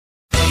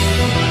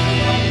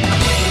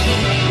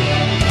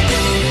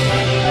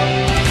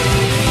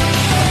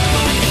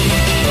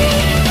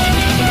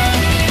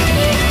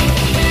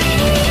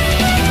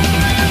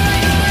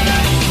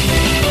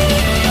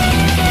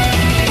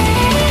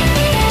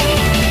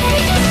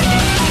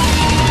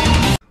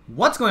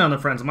What's going on,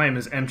 friends? My name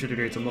is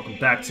M38, and welcome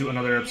back to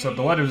another episode of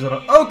The Legend of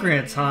Zelda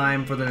Ocarina of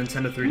Time for the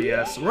Nintendo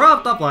 3DS. We're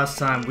wrapped up last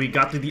time. We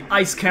got through the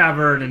Ice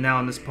Cavern, and now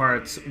in this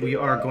part, we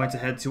are going to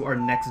head to our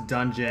next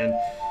dungeon.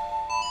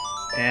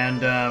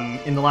 And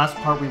in the last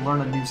part, we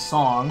learned a new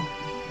song,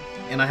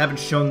 and I haven't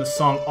shown the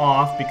song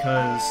off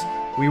because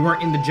we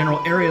weren't in the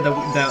general area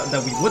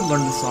that we would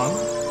learn the song.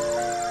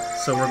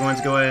 So we're going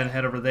to go ahead and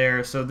head over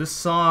there. So this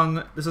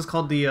song, this is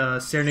called the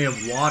Serenade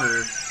of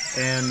Water,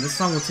 and this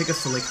song will take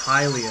us to Lake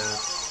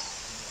Hylia.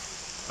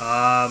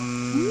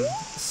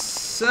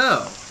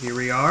 So, here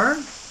we are,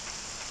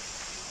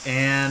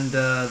 and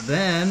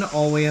then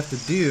all we have to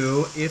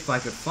do, if I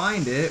could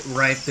find it,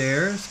 right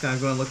there, is kind of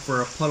go and look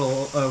for a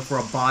puddle, for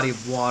a body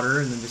of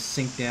water, and then just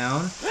sink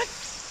down,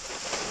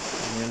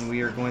 and then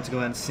we are going to go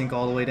ahead and sink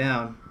all the way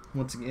down.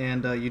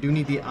 And you do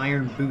need the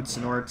iron boots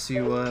in order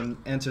to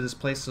enter this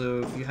place, so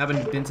if you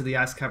haven't been to the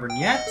Ice Cavern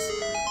yet,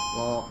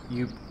 well,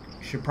 you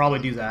should probably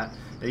do that.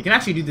 You can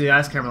actually do the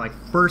Ice Cavern like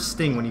first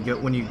thing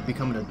when you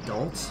become an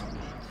adult.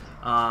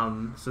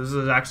 So this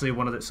is actually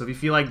one of the, so if you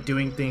feel like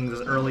doing things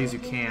as early as you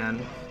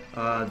can,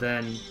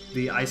 then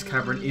the Ice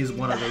Cavern is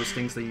one of those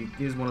things that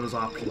is one of those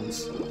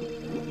options.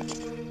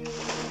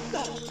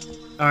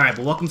 Alright,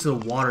 but welcome to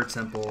the Water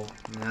Temple.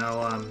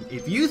 Now,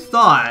 if you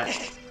thought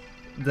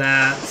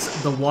that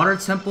the Water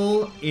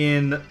Temple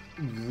in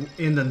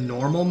the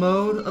normal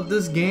mode of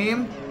this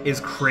game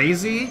is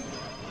crazy,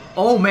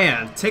 oh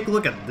man, take a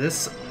look at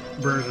this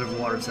version of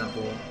Water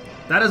Temple.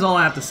 That is all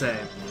I have to say.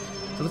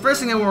 So the first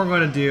thing that we're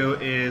going to do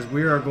is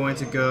we are going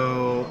to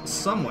go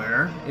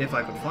somewhere, if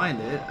I can find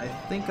it. I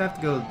think I have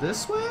to go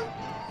this way?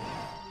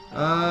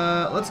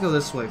 Let's go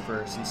this way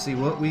first and see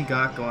what we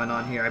got going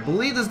on here. I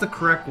believe this is the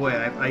correct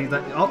way.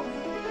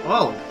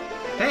 Oh,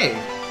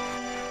 hey.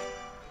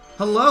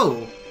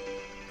 Hello.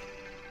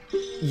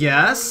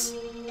 Yes?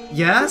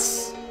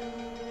 Yes?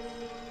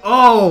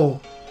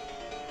 Oh.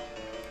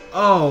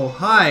 Oh,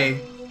 hi.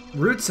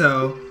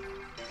 Ruto.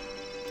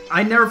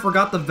 I never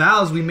forgot the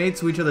vows we made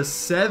to each other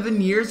 7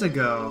 years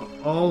ago.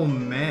 Oh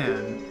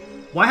man.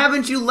 Why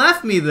haven't you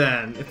left me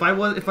then? If I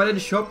didn't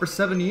show up for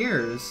 7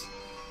 years.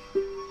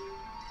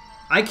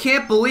 I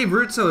can't believe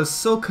Ruto is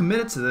so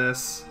committed to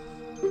this.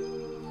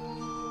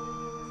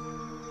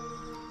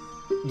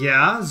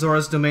 Yeah,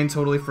 Zora's domain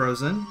totally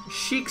frozen.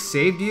 Sheik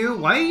saved you?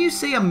 Why do you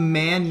say a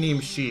man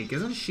named Sheik?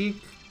 Isn't Sheik?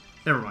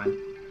 Never mind.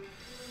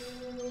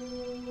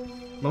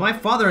 But my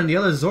father and the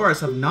other Zoras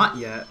have not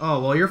yet.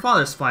 Oh, well, your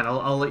father's fine.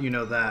 I'll let you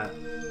know that.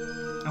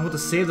 I want to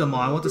save them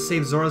all. I want to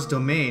save Zora's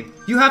domain.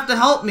 You have to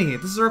help me.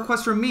 This is a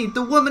request from me,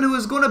 the woman who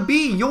is going to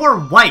be your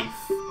wife.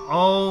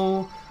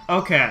 Oh,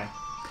 okay.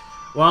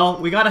 Well,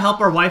 we got to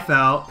help our wife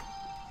out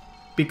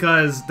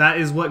because that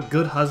is what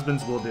good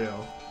husbands will do.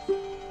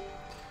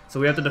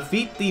 So we have to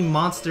defeat the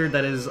monster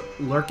that is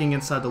lurking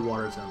inside the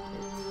Water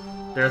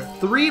Temple. There are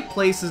 3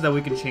 places that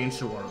we can change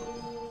to Water.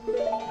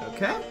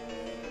 Okay?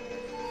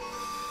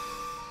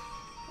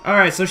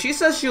 Alright, so she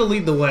says she'll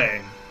lead the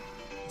way.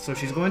 So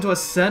she's going to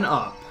ascend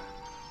up.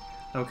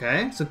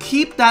 Okay, so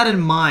keep that in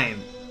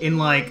mind in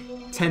like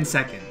 10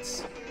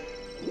 seconds.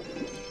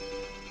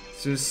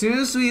 So as soon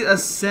as we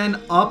ascend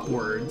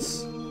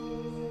upwards,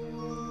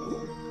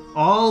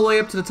 all the way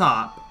up to the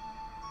top,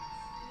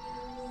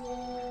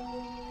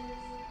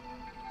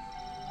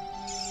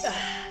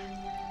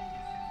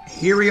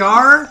 here we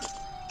are.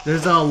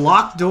 There's a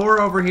locked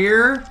door over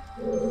here,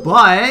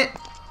 but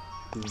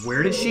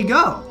where did she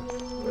go?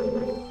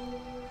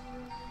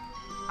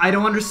 I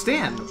don't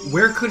understand.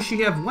 Where could she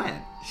have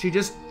went? She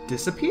just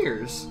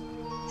disappears.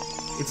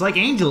 It's like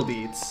Angel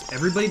Beats.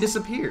 Everybody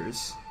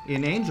disappears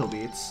in Angel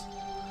Beats.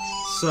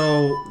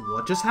 So,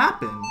 what just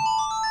happened?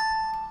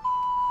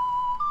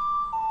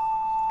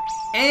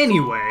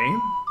 Anyway,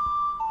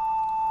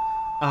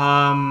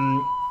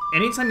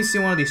 anytime you see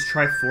one of these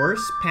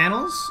Triforce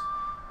panels,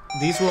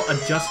 these will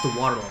adjust the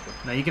water level.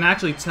 Now you can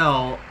actually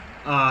tell,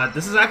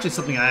 this is actually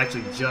something I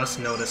actually just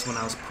noticed when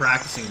I was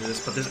practicing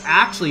this, but there's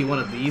actually one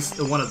of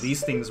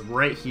these things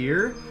right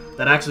here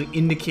that actually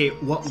indicate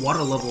what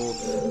water level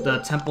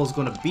the temple is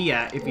going to be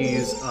at if you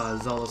use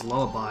Zelda's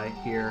Lullaby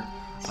here.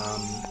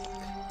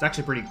 It's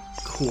actually pretty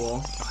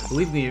cool. I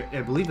believe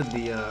in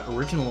the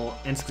original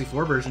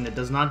N64 version it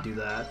does not do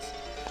that.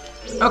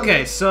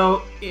 Okay,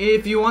 so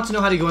if you want to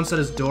know how to go inside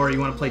this door, you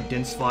want to play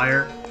Din's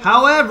Fire.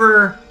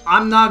 However,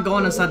 I'm not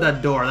going inside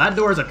that door. That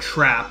door is a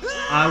trap.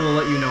 I will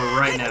let you know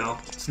right now.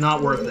 It's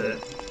not worth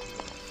it.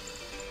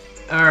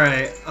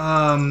 Alright,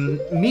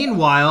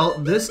 meanwhile,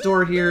 this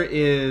door here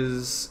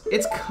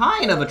it's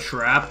kind of a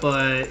trap,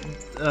 but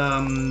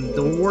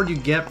the reward you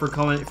get for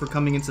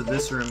coming into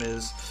this room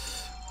is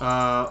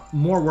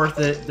more worth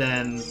it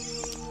than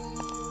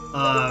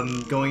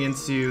going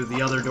into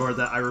the other door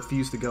that I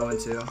refuse to go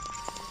into.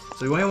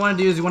 So what you want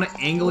to do is you want to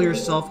angle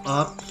yourself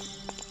up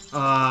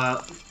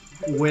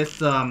with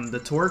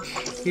the torch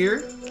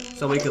here,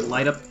 so we could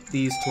light up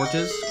these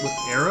torches with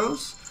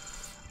arrows.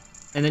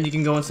 And then you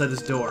can go inside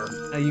this door.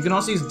 You can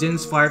also use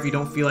Din's Fire if you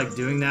don't feel like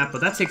doing that,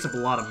 but that takes up a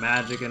lot of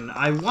magic, and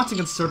I want to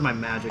conserve my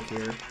magic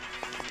here.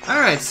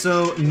 Alright,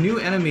 so new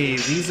enemy.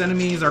 These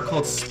enemies are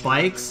called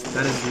spikes.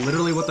 That is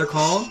literally what they're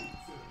called.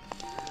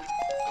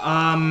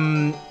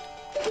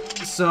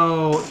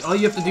 So all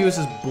you have to do is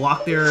just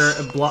block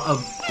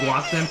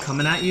them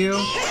coming at you,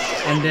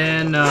 and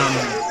then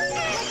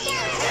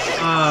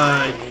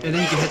you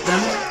can hit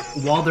them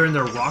while they're in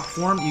their rock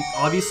form.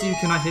 Obviously you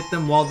cannot hit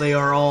them while they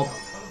are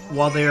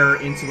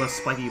into a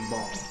spiky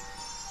ball.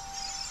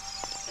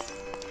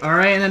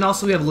 Alright, and then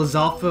also we have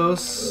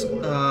Lizalfos,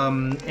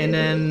 and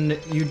then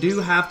you do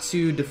have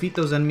to defeat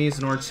those enemies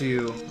in order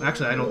to...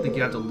 Actually, I don't think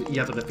you have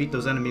to defeat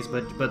those enemies,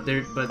 but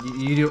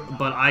you do.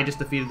 But I just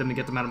defeated them to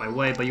get them out of my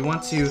way. But you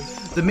want to...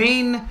 The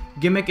main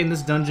gimmick in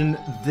this dungeon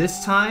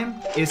this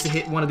time is to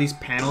hit one of these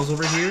panels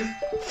over here,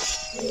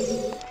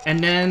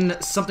 and then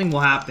something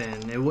will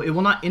happen. It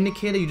will not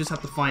indicate it. You just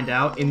have to find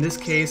out. In this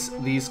case,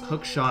 these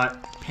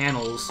hookshot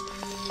panels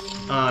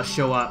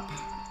show up.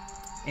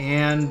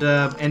 And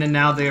then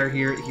now they are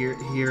here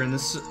in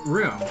this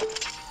room.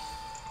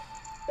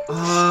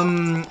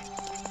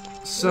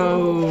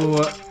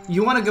 So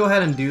you want to go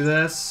ahead and do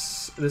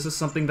this. This is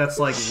something that's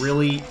like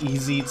really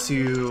easy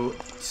to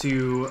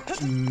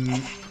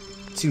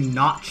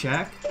not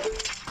check.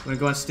 I'm gonna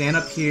go and stand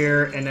up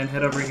here and then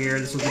head over here.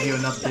 This will give you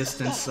enough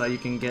distance so you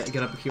can get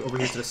up here over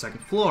here to the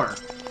second floor.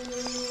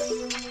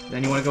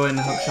 Then you want to go ahead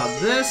and hookshot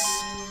this,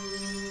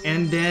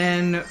 and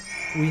then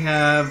we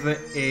have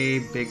a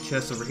big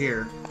chest over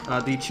here.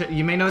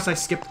 You may notice I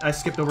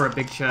skipped over a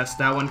big chest.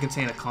 That one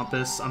contained a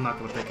compass. I'm not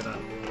gonna pick it up.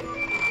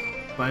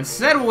 But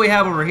instead, what we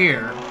have over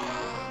here,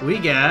 we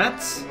get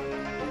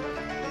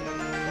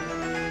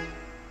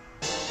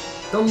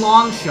the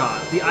long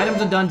shot. The item of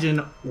the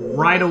dungeon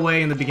right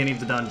away in the beginning of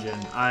the dungeon.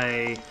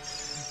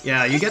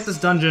 Yeah, you get this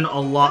dungeon a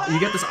lot.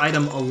 You get this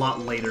item a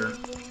lot later,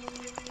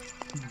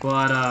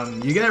 but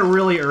you get it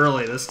really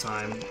early this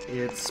time.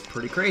 It's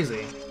pretty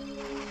crazy.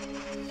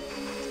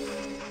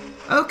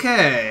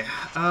 Okay,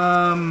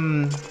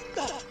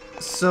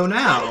 so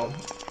now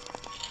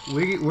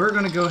we're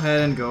gonna go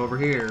ahead and go over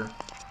here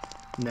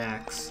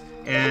next.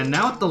 And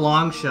now with the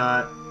long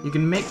shot, you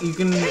can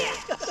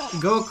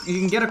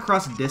get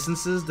across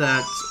distances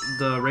that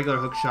the regular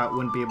hook shot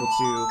wouldn't be able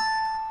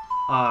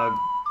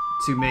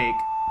to make.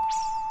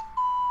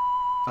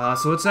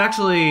 So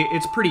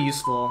it's pretty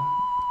useful.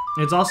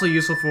 It's also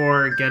useful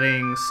for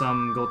getting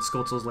some gold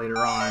Skulltulas later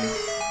on,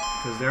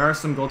 because there are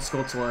some gold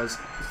Skulltulas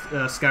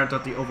scattered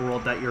throughout the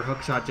overworld that your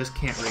hookshot just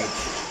can't reach.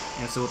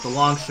 And so with the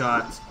long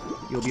shot,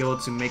 you'll be able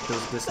to make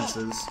those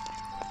distances.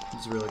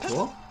 It's really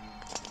cool.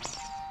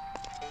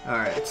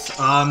 Alright,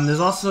 there's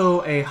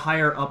also a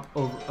higher up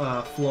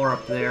floor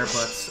up there,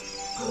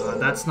 but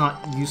that's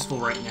not useful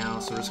right now,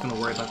 so we're just going to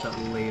worry about that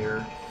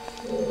later.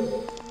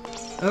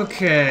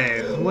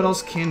 Okay, what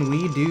else can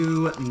we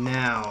do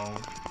now?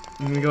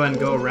 I'm gonna go ahead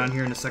and go around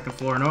here in the second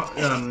floor.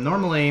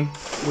 Normally,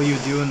 what you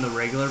do in the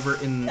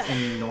in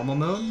normal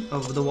mode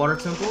of the water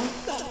temple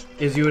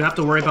is you would have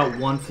to worry about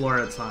one floor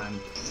at a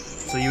time.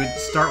 So you would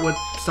start with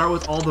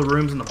all the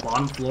rooms in the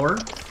bottom floor,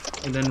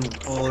 and then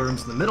all the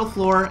rooms in the middle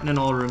floor, and then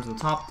all the rooms in the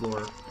top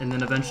floor, and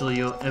then eventually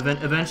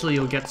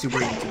you'll get to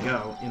where you need to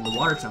go in the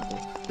water temple.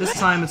 This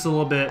time it's a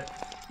little bit.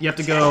 You have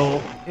to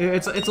go.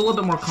 It's a little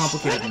bit more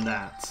complicated than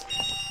that.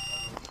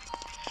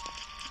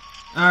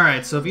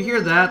 Alright, so if you hear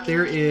that,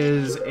 there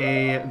is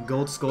a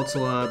gold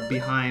Skulltula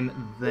behind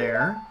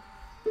there.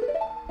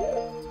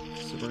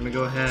 So we're gonna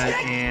go ahead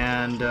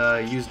and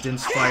use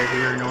Din's Fire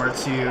here in order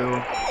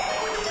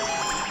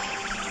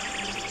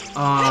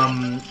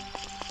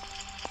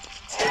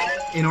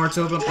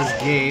to open up this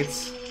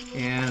gate,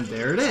 and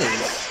there it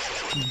is.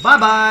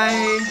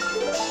 Bye-bye!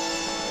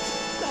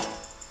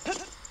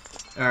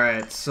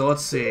 Alright, so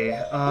let's see.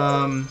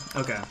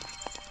 Okay.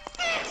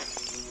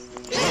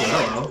 Oh,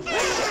 hello.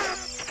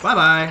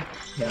 Bye-bye!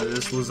 Yeah,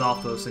 there's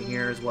Lizalfos in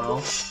here as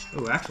well.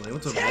 Ooh, actually,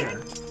 what's over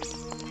there?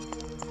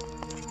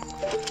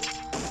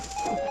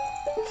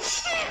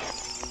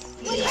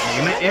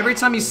 Every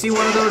time you see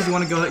one of those, you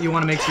want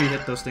to make sure you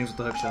hit those things with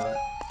the hookshot.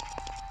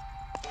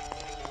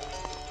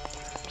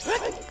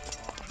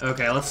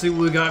 Okay, let's see what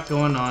we got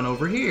going on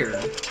over here.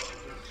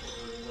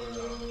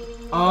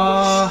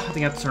 I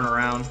think I have to turn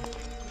around.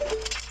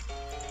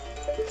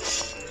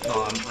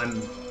 Oh,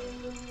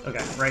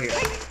 okay, right here.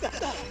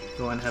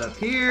 Go and head up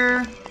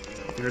here.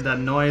 You heard that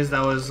noise?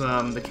 That was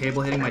the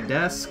cable hitting my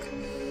desk.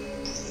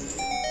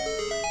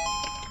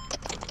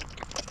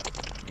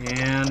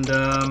 And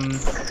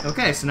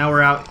okay, so now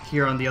we're out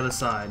here on the other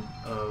side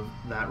of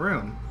that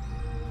room.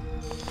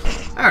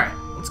 Alright,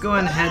 let's go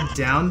ahead and head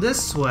down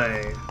this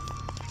way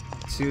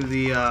to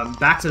the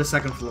back to the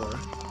second floor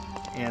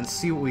and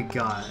see what we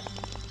got.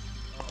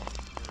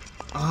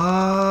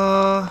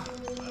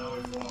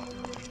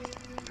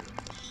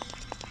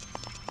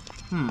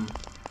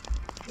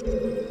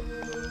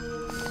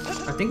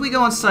 I think we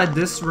go inside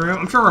this room.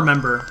 I'm trying to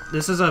remember.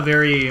 This is a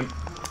very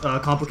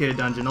complicated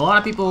dungeon. A lot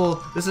of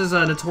people... This is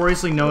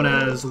notoriously known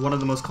as one of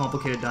the most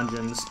complicated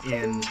dungeons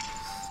in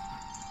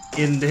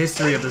the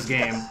history of this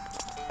game.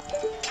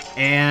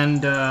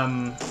 And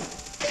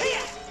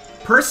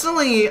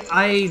Personally,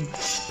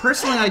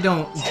 I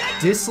don't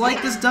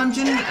dislike this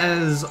dungeon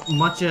as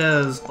much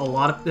as a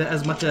lot of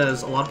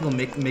people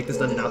make this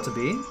dungeon out to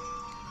be.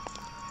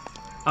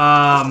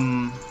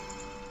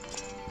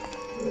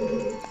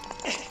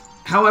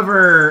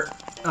 However,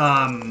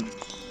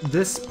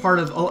 this part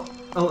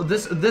of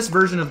this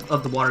version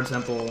of the water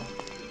temple,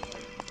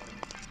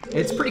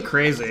 it's pretty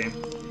crazy.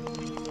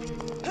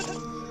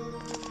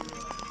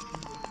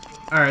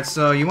 Alright,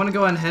 so you want to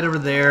go ahead and head over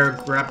there,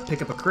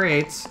 pick up a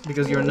crate,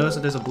 because you'll notice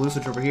that there's a blue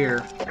switch over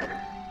here.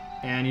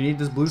 And you need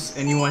this blue,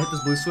 and you want to hit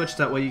this blue switch,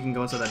 that way you can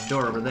go inside that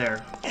door over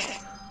there.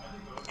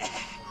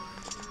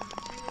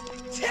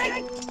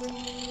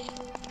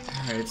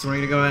 Alright, so we're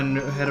gonna go ahead and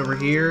head over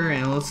here,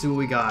 and let's see what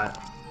we got.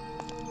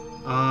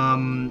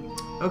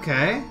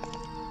 Okay.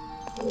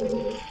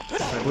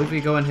 So I believe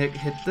we go and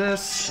hit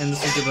this, and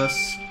this will give us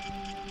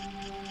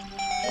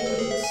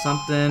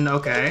something.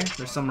 Okay,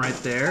 there's something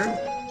right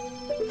there.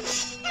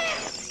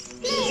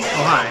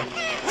 Oh, hi.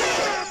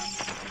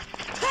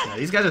 Yeah,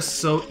 these guys are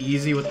so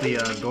easy with the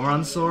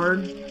Goron sword.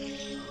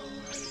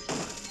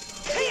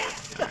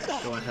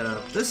 Alright, go ahead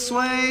up this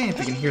way. If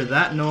you can hear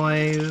that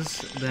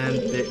noise, then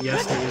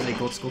yes, there is a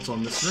gold Skulltula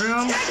in this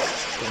room. Go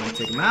ahead and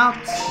take him out.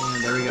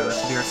 And there we go. That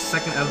should be our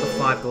second out of the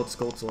 5 gold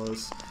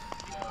Skulltulas.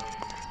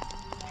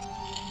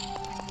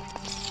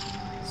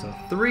 So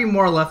 3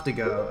 more left to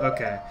go.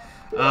 Okay.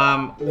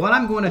 What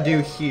I'm going to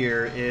do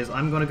here is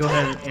I'm going to go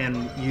ahead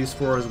and use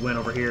Fora's Win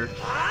over here.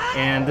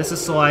 And this is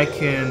so I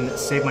can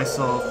save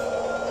myself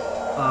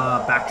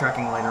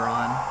backtracking later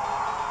on.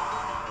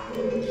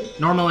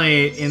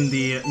 Normally, in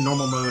the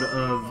normal mode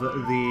of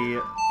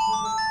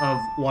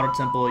Water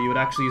Temple, you would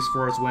actually use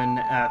Fora's Win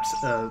at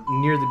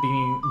near the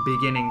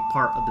beginning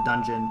part of the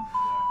dungeon,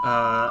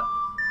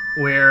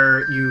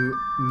 where you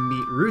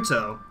meet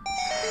Ruto.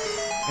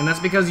 And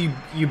that's because you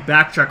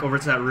backtrack over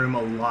to that room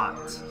a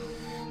lot.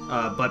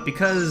 But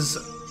because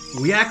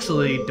we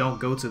actually don't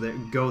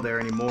go there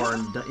anymore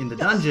in the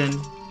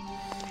dungeon,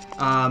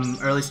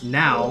 or at least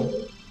now,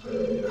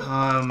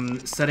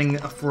 setting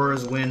a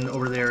Fora's Win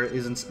over there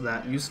isn't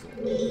that useful.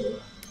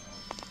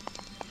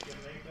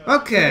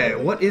 Okay,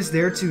 what is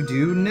there to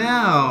do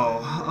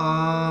now?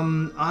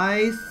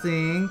 I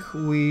think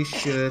we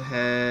should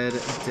head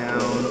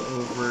down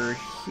over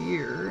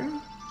here.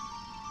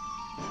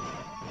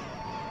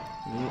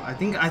 I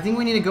think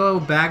we need to go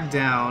back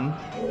down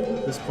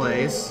this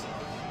place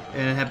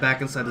and head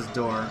back inside this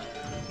door.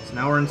 So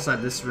now we're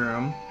inside this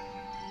room.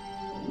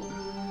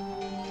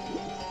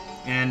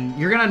 And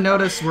you're gonna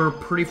notice we're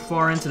pretty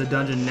far into the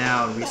dungeon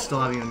now, and we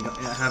still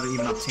haven't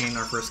even obtained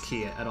our first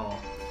key at all.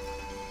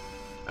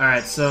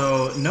 Alright,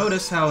 so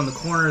notice how in the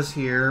corners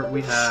here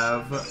we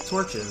have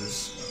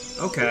torches.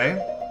 Okay,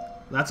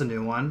 that's a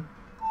new one.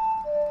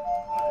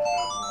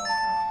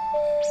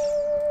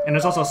 And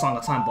there's also a Song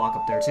of Time block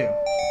up there too.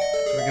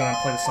 So we're going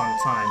to play the Song of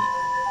Time.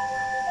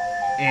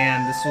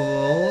 And this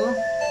will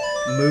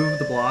move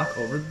the block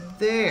over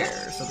there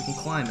so we can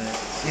climb it.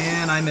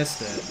 And I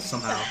missed it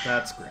somehow.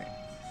 That's great.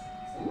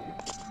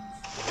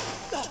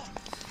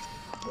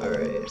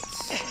 Alright.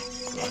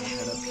 Go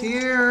ahead up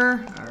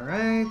here.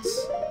 Alright.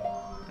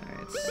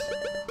 Alright.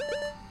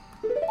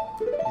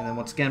 And then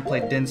once again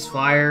play Din's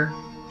Fire.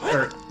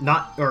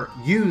 Or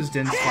use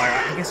Din's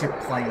Fire. I guess you're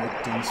playing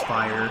with Din's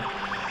Fire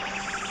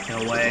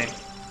in a way.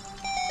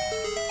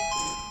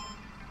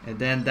 And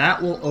then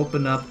that will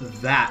open up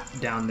that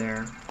down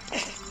there.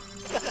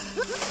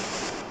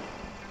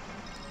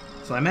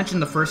 So I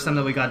mentioned the first time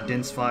that we got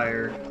Din's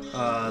Fire,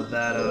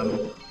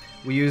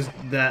 we used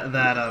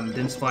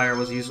Din's Fire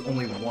was used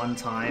only one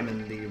time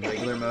in the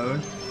regular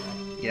mode.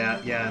 Yeah.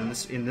 In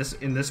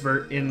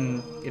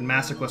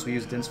Master Quest we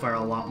used Din's Fire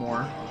a lot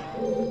more.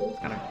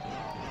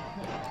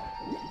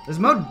 This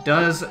mode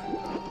does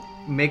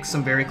make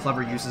some very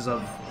clever uses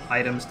of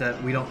items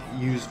that we don't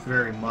use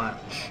very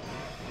much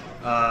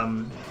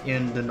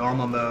in the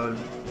normal mode,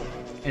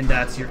 and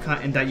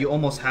that you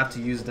almost have to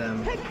use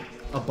them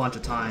a bunch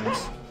of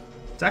times.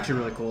 It's actually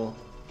really cool.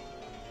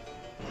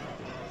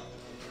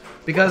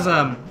 Because,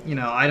 you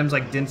know, items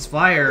like Din's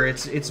Fire,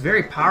 it's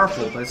very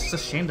powerful, but it's just a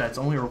shame that it's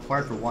only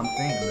required for one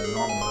thing in the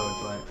normal mode.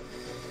 But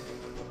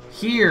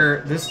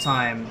here, this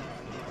time,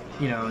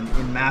 you know,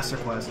 in Master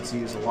Quest, it's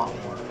used a lot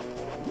more.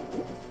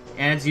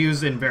 And it's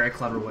used in very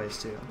clever ways,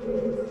 too.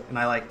 And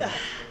I like that.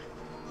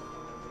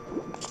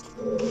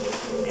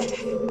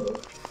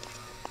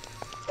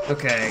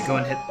 Okay, go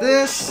and hit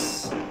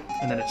this,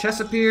 and then a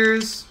chest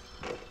appears,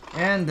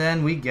 and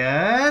then we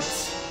get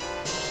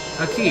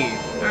a key.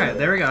 Alright,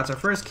 there we go, it's our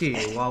first key,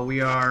 while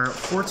we are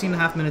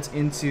 14.5 minutes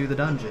into the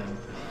dungeon.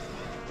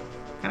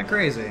 Kinda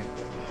crazy.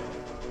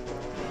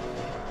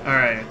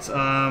 Alright,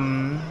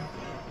 so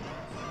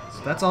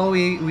that's all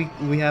we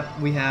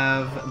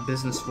have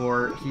business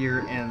for here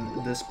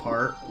in this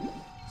part.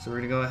 So we're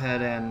gonna go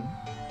ahead and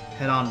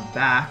head on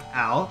back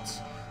out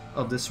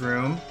of this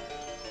room.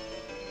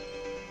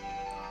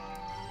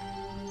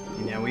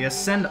 And yeah, we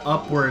ascend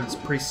upwards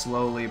pretty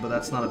slowly, but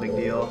that's not a big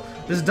deal.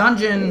 This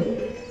dungeon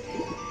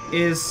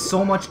is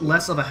so much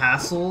less of a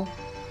hassle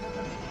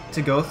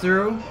to go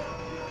through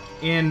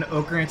in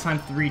Ocarina of Time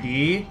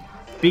 3D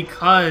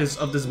because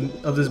of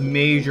this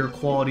major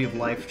quality of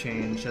life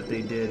change that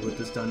they did with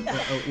this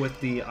with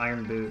the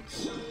Iron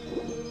Boots.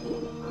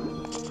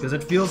 Because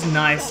it feels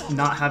nice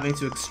not having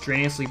to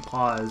extraneously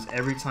pause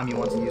every time you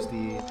want to use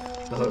the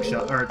hook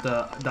shot or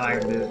the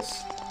Iron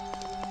Boots.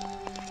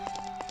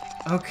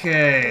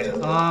 Okay,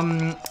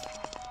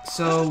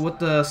 so with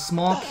the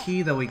small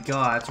key that we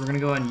got, we're gonna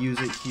go ahead and use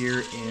it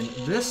here in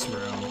this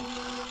room.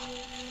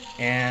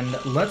 And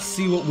let's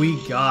see what we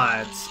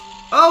got.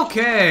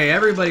 Okay,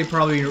 everybody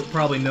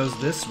probably knows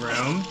this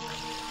room.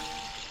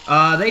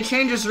 They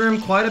changed this room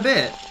quite a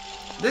bit.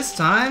 This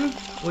time,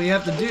 what you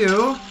have to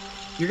do,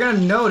 you're gonna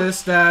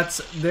notice that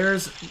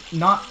there's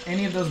not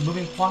any of those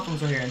moving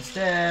platforms right here.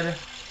 Instead,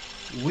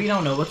 we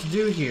don't know what to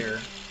do here.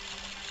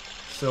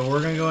 So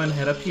we're gonna go ahead and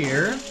head up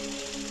here.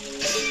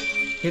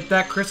 Hit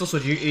that crystal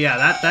switch. Yeah,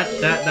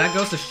 that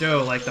goes to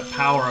show like the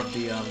power of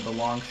the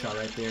long shot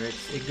right there.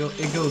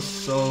 It goes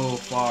so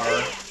far.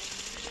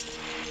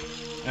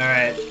 All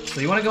right,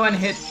 so you want to go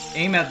ahead and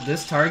aim at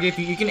this target.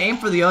 You can aim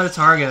for the other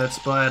targets,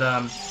 but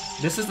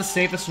this is the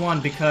safest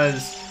one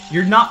because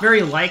you're not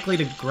very likely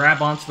to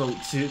grab onto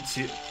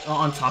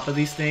on top of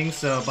these things.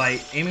 So by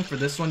aiming for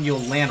this one, you'll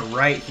land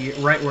right here,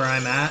 right where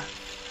I'm at.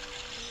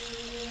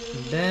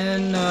 And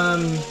then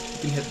you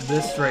can hit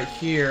this right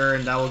here,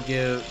 and that will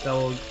give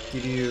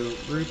you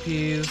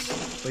rupees.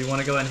 But you want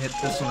to go ahead and hit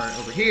this one right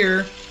over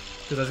here,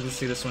 because as you can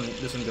see, this one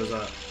goes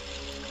up.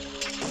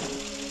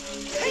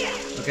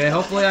 Okay,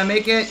 hopefully I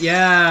make it.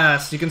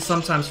 Yes, you can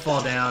sometimes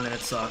fall down, and it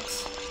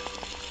sucks.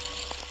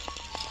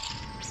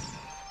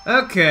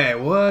 Okay,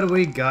 what do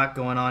we got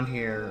going on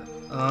here?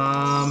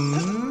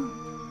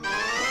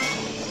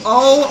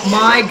 Oh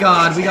my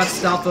God, we got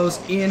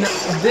Stalfos in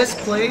this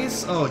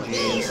place. Oh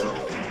jeez.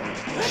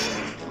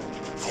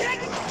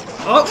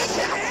 Oh!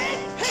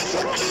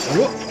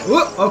 Whoa,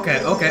 whoa, okay.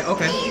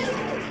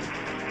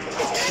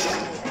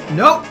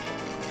 Nope!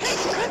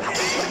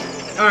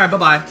 Alright,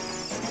 bye-bye.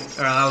 Alright,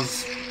 that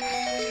was...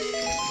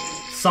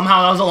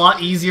 Somehow that was a lot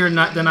easier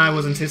than I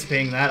was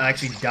anticipating that. I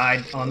actually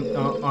died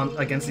on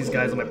against these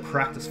guys on my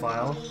practice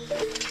file.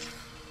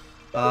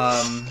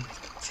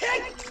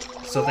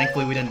 So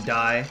thankfully we didn't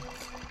die.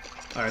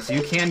 Alright, so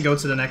you can go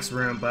to the next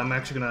room, but I'm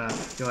actually gonna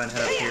go ahead and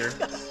head up here.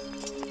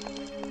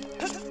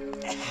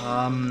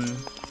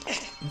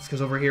 It's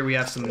because over here we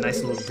have some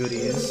nice little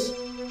goodies.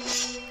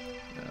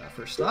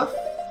 First off,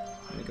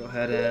 I'm gonna go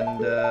ahead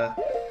and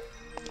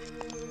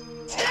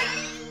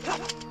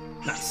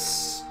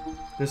nice.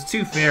 There's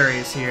 2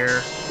 fairies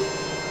here,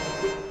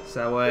 so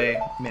that way,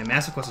 man,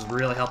 Master Quest is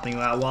really helping you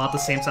out while at the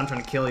same time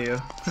trying to kill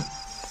you.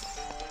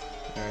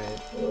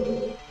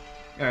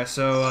 Alright,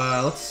 so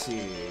let's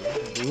see.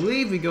 I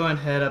believe we go and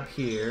head up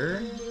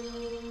here.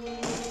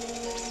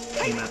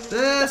 Aim at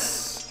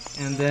this,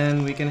 and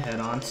then we can head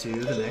on to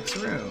the next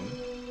room.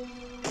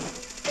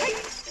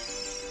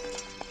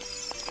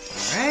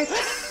 Alright.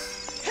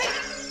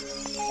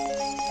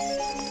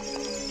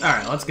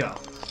 Alright, let's go.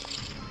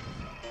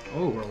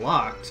 Oh, we're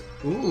locked.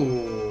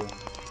 Ooh.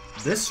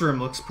 This room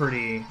looks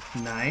pretty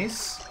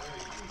nice.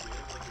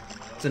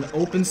 It's an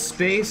open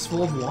space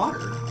full of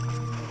water.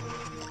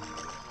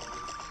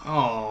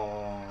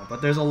 Oh,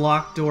 but there's a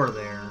locked door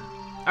there.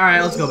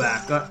 Alright, let's go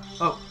back.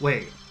 Oh,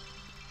 wait.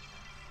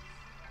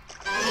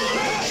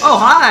 Oh,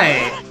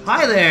 hi!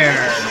 Hi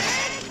there!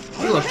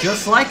 You look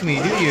just like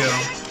me, do you?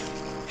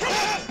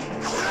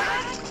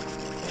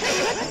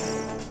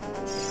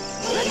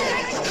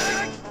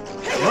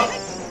 Whoa.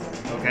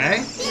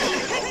 Okay.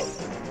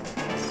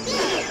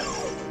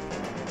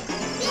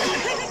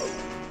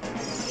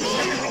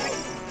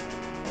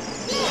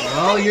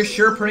 Well, you're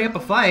sure putting up a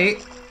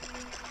fight.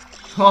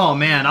 Oh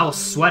man, I was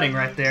sweating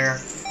right there.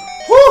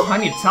 Whew, I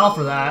need a towel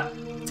for that.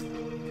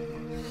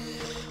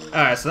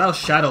 Alright, so that was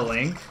Shadow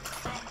Link.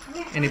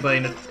 Everybody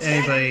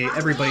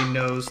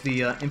knows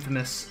the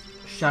infamous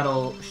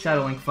Shadow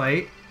Link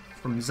fight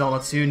from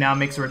Zelda 2 now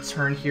makes a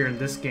return here in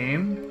this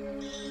game.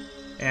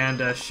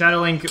 And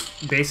Shadow Link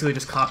basically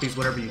just copies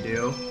whatever you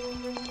do.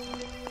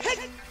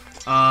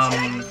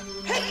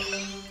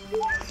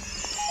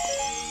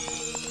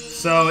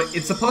 So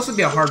it's supposed to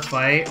be a hard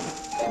fight,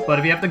 but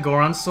if you have the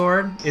Goron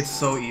sword, it's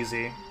so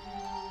easy.